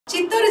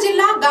చిత్తూరు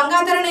జిల్లా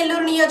గంగాధర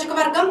నెల్లూరు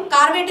నియోజకవర్గం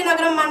కార్వేటి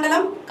నగరం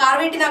మండలం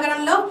కార్వేటి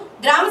నగరంలో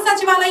గ్రామ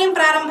సచివాలయం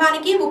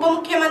ప్రారంభానికి ఉప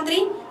ముఖ్యమంత్రి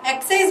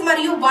ఎక్సైజ్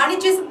మరియు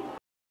వాణిజ్య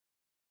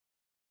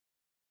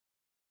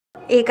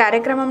ఈ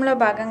కార్యక్రమంలో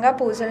భాగంగా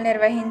పూజలు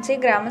నిర్వహించి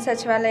గ్రామ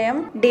సచివాలయం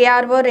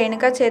డిఆర్ఓ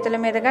రేణుక చేతుల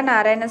మీదుగా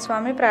నారాయణ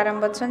స్వామి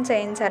ప్రారంభోత్సవం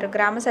చేయించారు.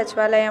 గ్రామ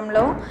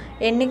సచివాలయంలో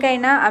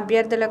ఎన్నికైన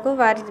అభ్యర్థులకు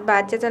వారి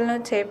బాధ్యతలను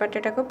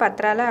చేపట్టుటకు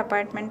పత్రాల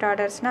అపాయింట్మెంట్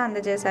ఆర్డర్స్ను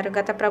అందజేశారు.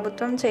 గత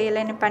ప్రభుత్వం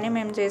చేయలేని పని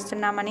మేము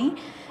చేస్తున్నామని,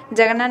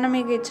 జగనన్న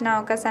మీకు ఇచ్చిన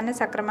అవకాశాన్ని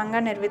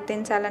సక్రమంగా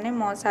నిర్వర్తించాలని,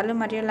 మోసాలు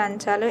మరియు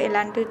లంచాలు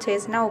ఎలాంటివి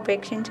చేసినా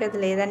ఉపేక్షించేది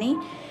లేదని,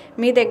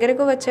 మీ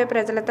దగ్గరకు వచ్చే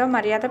ప్రజలతో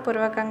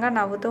మర్యాదపూర్వకంగా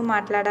నవ్వుతూ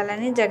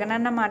మాట్లాడాలని,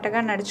 జగనన్న మాటగా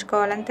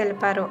నడుచుకోవాలని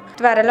తెలిపారు.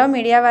 త్వరలో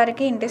మీడియా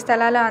వారికి ఇంటి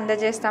స్థలాలు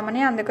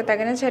అందజేస్తామని, అందుకు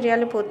తగిన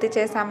చర్యలు పూర్తి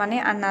చేశామని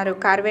అన్నారు.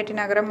 కార్వేటి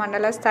నగరం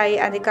మండల స్థాయి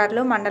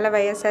అధికారులు, మండల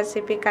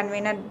వైఎస్ఆర్సీపీ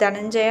కన్వీనర్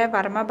ధనంజయ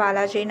వర్మ,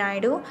 బాలాజీ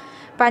నాయుడు,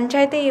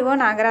 పంచాయతీ ఈవో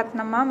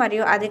నాగరత్నమ్మ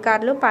మరియు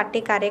అధికారులు,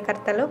 పార్టీ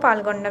కార్యకర్తలు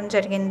పాల్గొనడం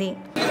జరిగింది.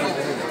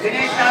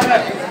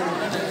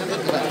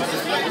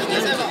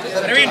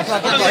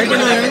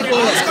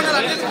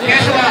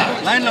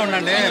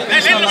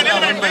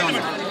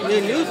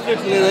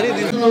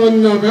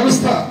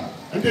 వ్యవస్థ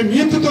అంటే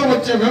నీతితో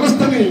వచ్చే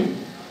వ్యవస్థని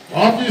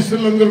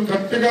ఆఫీసులందరూ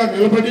కరెక్ట్గా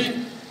నిలబడి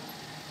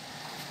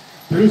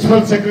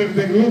ప్రిన్సిపల్ సెక్రటరీ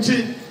దగ్గర నుంచి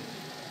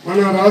మన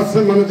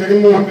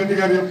జగన్మోహన్ రెడ్డి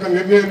గారి యొక్క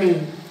నిర్ణయాన్ని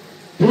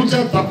తూచా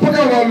తప్పక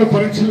వాళ్ళు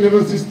పరీక్షలు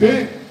నిర్వహిస్తే,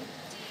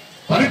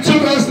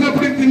 పరీక్షలు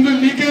రాసినప్పుడు ఇందులో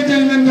లీకేజ్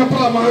అయిందని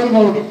చెప్పాలి ఆ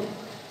మహానుభావుడు.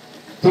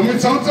 9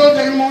 సంవత్సరాలు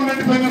జగన్మోహన్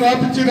రెడ్డి పైన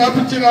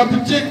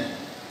రాపించి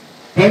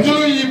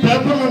ప్రజలు ఈ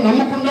పేపర్లు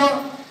నమ్మకుండా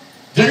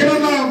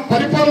జగనన్న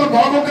పరిపాలన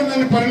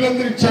బాగోతుందని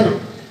పనులందరూ ఇచ్చారు.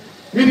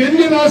 మీరు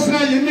ఎన్ని రాసినా,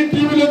 ఎన్ని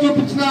టీవీలో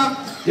చూపించినా,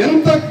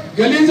 ఎంత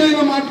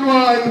గలీజైన మాటలు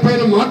ఆయన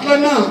పైన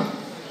మాట్లాడినా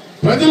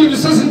ప్రజలు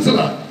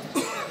విశ్వసించరా.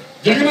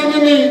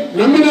 జగనన్నని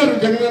నమ్మినారు,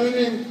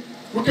 జగనన్నని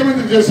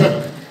ముఖ్యమంత్రి చేశారు.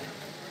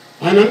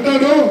 ఆయన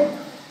అంటాడు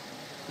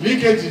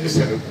లీకేజ్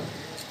చేశారంట,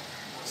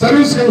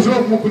 సర్వీస్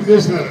కమిషన్ ముగ్గురు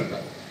చేసినారంట.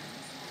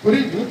 మరి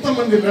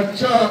ఇంతమంది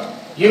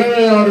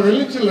 1,26,000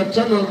 నుంచి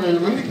 1,40,000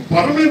 మందికి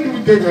పర్మనెంట్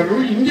ఉద్యోగాలు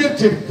ఇండియా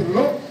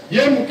చరిత్రలో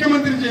ఏ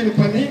ముఖ్యమంత్రి చేయని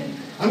పని.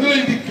 అందులో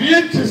ఇది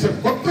క్రియేట్ చేశారు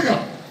కొత్తగా.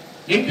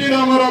 ఎన్టీ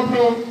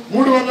రామారావు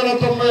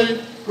 390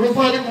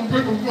 రూపాయలకు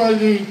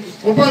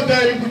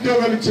ఉపాధ్యాయులకు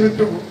ఉద్యోగాలు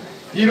ఇచ్చినట్టు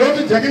ఈరోజు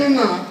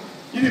జగనన్న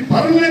ఇది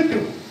పర్మనెంట్,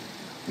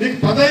 నీకు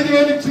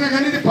 15,000 ఇచ్చినా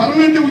కానీ ఇది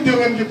పర్మనెంట్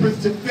ఉద్యోగం అని చెప్పేసి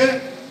చెప్తే,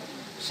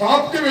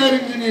 సాఫ్ట్వేర్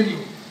ఇంజనీర్లు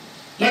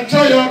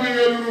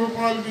 1,50,000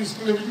 రూపాయలు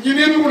తీసుకునే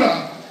ఇంజనీర్లు కూడా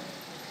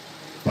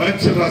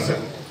పరీక్షలు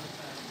రాశారు.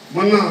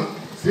 మొన్న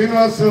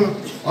శ్రీనివాస్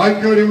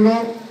ఆడిటోరియంలో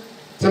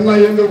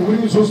చెన్నైలో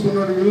ఊరిని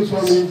చూస్తున్నాడు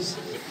వీరుస్వామి.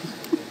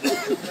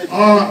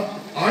 ఆ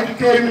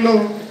ఆడిటోరియంలో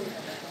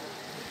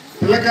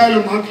పిల్లకాయలు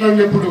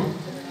మాట్లాడినప్పుడు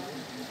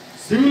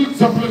సివిల్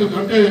సప్లై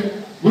అంటే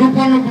గ్రూప్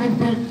 1,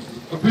 గ్రూప్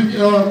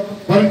 2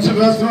 పరీక్షలు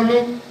రాసిన వాళ్ళు,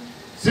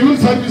 సివిల్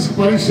సర్వీస్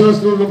పరీక్ష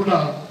రాసిన వాళ్ళు కూడా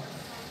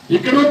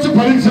ఇక్కడ వచ్చి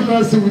పరీక్షలు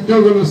రాసి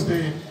ఉద్యోగాలు వస్తే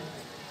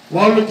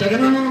వాళ్ళు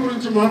జగనన్న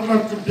గురించి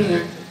మాట్లాడుతుంటే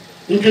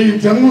ఇంకా ఈ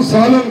జన్మ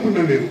సాలు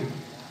అనుకున్నా నేను.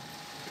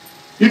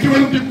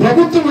 ఇటువంటి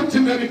ప్రభుత్వం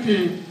వచ్చిన దానికి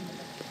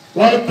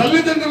వాళ్ళ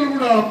తల్లిదండ్రులు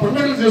కూడా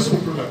పండుగలు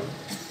చేసుకుంటున్నారు.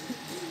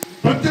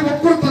 ప్రతి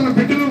ఒక్కరు తన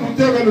బిడ్డలు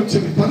ఉద్యోగాలు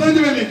వచ్చింది.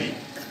 15,000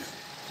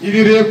 ఇది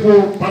రేపు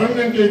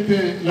పర్మనెంట్ అయితే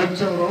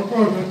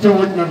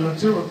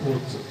 1,00,000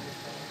 వచ్చు.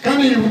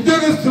 కానీ ఈ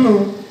ఉద్యోగస్తులు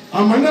ఆ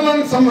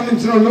మండలానికి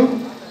సంబంధించిన వాళ్ళు,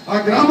 ఆ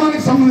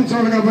గ్రామానికి సంబంధించిన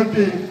వాళ్ళు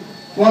కాబట్టి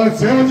వాళ్ళు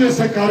సేవ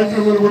చేసే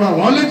కార్యక్రమాలు కూడా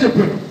వాళ్ళే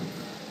చెప్పారు.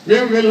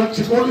 మేము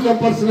 1,00,000 కోట్లు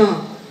చెప్పాల్సిన,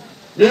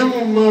 మేము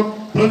మా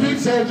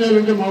ప్రజలకు సేవ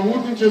చేయాలంటే మా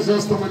ఊరి నుంచే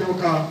చేస్తామని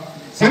ఒక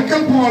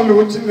సంకల్పం వాళ్ళు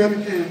వచ్చిన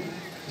దానికి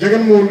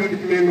జగన్మోహన్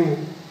రెడ్డికి నేను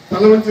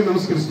తల వంచి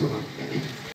నమస్కరిస్తున్నాను.